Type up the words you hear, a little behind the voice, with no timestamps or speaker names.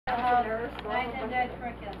Nurse, I did that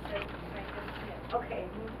curriculum, so I can see it. okay.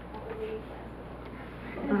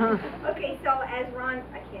 Okay, so as Ron,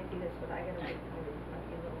 I can't do this, but I gotta wait till it might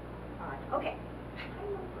be a little odd. Okay.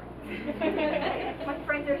 My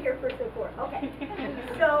friends are here for support. Okay.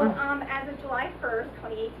 So, as of July 1st,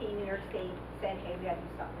 2018, New York State said, hey, we gotta do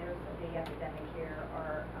something. There's a big epidemic here.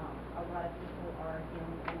 A lot of people are dealing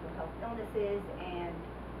with mental health illnesses and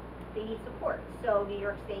they need support. So New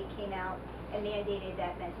York State came out and mandated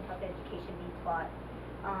that mental health education be taught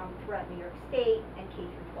throughout New York State and K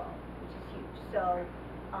through 12, which is huge. So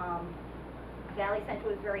Valley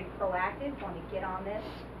Central was very proactive, wanted to get on this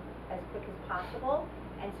as quick as possible.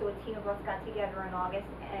 And so a team of us got together in August,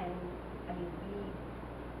 and I mean, we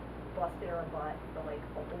busted our butt for like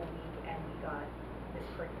a whole week, and we got this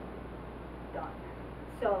curriculum done.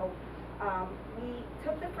 So we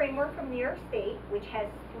took the framework from New York State, which has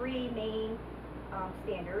three main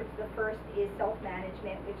standards. The first is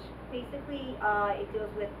self-management, which basically it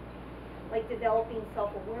deals with like developing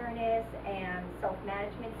self-awareness and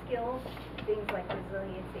self-management skills, things like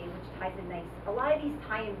resiliency, which ties in nice. A lot of these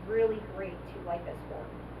tie in really great to life as sport.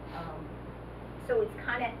 So it's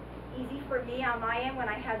kind of easy for me on my end when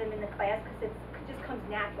I have them in the class because it just comes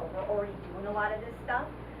natural. We're already doing a lot of this stuff.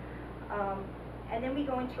 And then we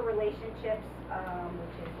go into relationships,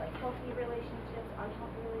 which is like healthy relationships,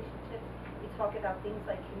 unhealthy relationships. We talk about things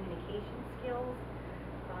like communication skills,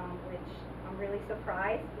 which I'm really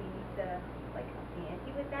surprised. We need to like up the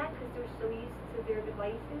ante with that because they're so used to their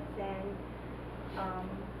devices, and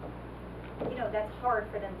you know, that's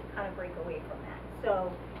hard for them to kind of break away from that.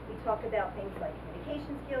 So we talk about things like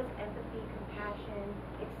communication skills, empathy, compassion,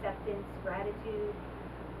 acceptance, gratitude,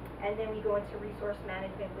 and then we go into resource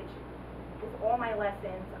management, which with all my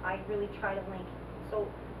lessons, I really try to link. So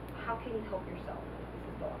how can you help yourself if this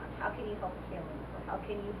is going on? How can you help a family member? How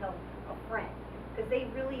can you help a friend? Because they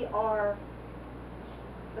really are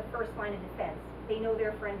the first line of defense. They know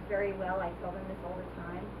their friends very well. I tell them this all the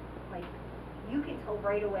time. Like, you can tell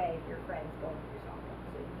right away if your friend's going through something.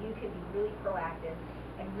 So you can be really proactive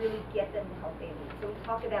and really get them the help they need. So we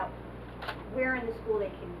talk about where in the school they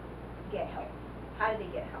can get help. How do they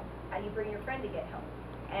get help? How do you bring your friend to get help?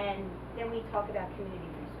 And then we talk about community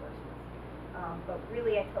resources. But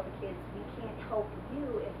really, I tell the kids, we can't help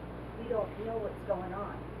you if we don't know what's going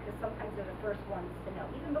on. Because sometimes they're the first ones to know,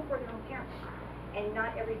 even before their own parents. And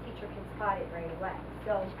not every teacher can spot it right away.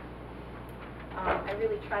 So I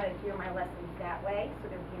really try to gear my lessons that way, so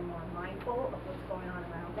they're being more mindful of what's going on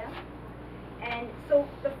around them. And so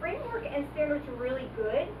the framework and standards are really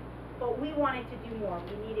good, but we wanted to do more.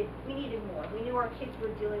 We needed more. We knew our kids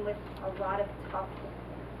were dealing with a lot of tough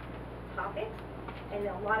topics, and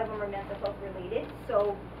a lot of them are mental health related.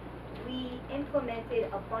 So we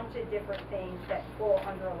implemented a bunch of different things that fall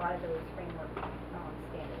under a lot of those framework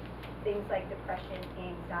standards. Things like depression,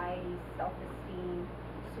 anxiety, self-esteem,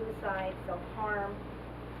 suicide, self-harm.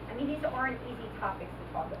 I mean, these aren't easy topics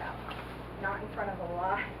to talk about, not in front of a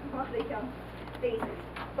lot of young faces,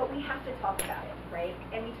 but we have to talk about it, right?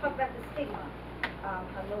 And we talk about the stigma,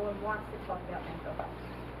 how no one wants to talk about mental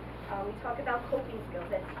health. We talk about coping skills,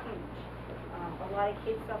 that's huge. A lot of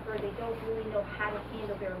kids suffer, they don't really know how to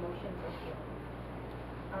handle their emotions or feelings.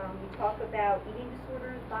 We talk about eating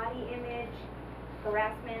disorders, body image,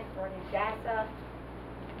 harassment, or DASA.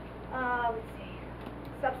 Let's see,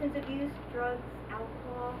 substance abuse, drugs,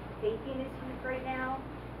 alcohol, vaping is huge right now.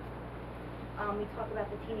 We talk about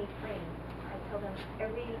the teenage brain. I tell them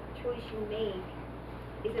every choice you make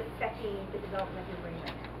is affecting the development of your brain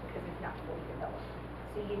right now because it's not fully developed.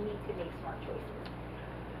 So you need to make smart choices.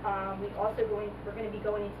 We're going to be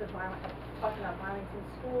going into talking about violence in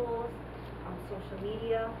schools, social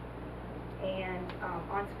media, and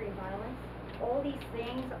on-screen violence. All these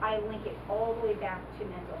things, I link it all the way back to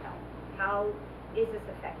mental health. How is this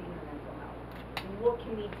affecting your mental health? And what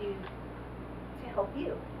can we do to help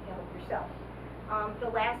you, to help yourself? The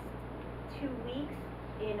last 2 weeks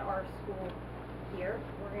in our school year,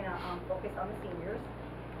 we're going to focus on the seniors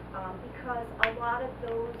because a lot of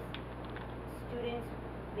those students,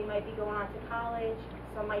 they might be going on to college,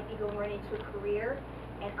 some might be going right into a career,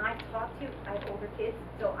 and I have older kids,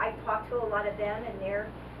 so I've talked to a lot of them and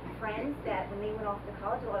their friends that when they went off to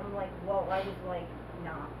college, a lot of them like, whoa, I was like,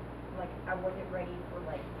 nah, like I wasn't ready for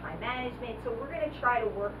like time management. So we're going to try to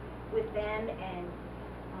work with them and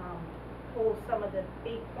pull some of the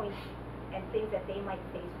big points and things that they might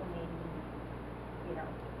face when they leave, you know,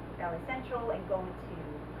 Valley Central and going to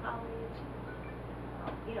college.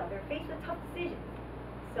 You know, they're faced with tough decisions.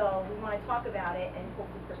 So we want to talk about it and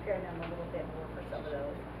hopefully prepare them a little bit more for some of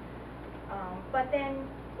those. But then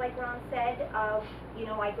like Ron said, you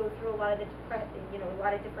know, I go through a lot of the a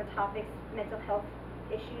lot of different topics, mental health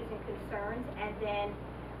issues and concerns, and then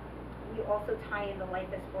we also tie in the life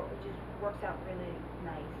of sport, which works out really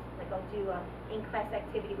nice. Like I'll do a in-class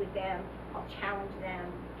activity with them, I'll challenge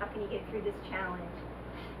them, how can you get through this challenge?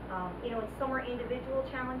 You know, and some are individual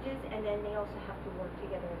challenges, and then they also have to work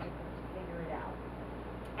together as a group to figure it out.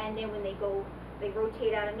 And then when they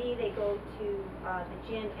rotate out of me, they go to the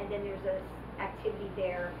gym, and then there's a activity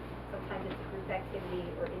there. Sometimes it's a group activity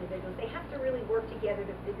or individuals. They have to really work together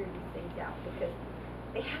to figure these things out, because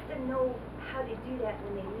they have to know how to do that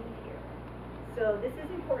when they leave here. So this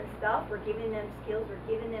is important stuff. We're giving them skills, we're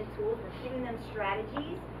giving them tools, we're giving them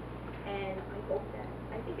strategies, and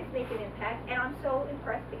I think it's making an impact. And I'm so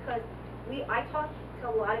impressed because I talk to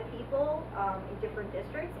a lot of people in different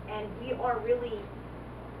districts, and we are really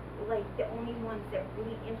like the only ones that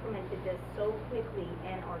really implemented this so quickly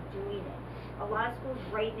and are doing it. A lot of schools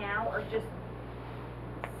right now are just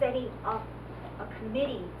setting up a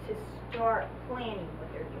committee to start planning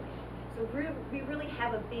what they're doing. So we really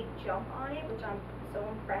have a big jump on it, which I'm so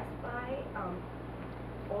impressed by.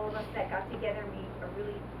 All of us that got together, we are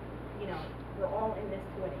really, you know, we're all in this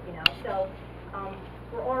to win it, you know. So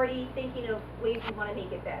we're already thinking of ways we want to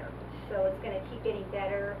make it better. So it's going to keep getting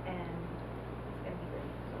better, and it's going to be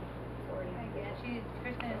great. So it's already Thank you. And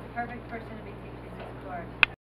Kristen is the perfect person to be teaching this course.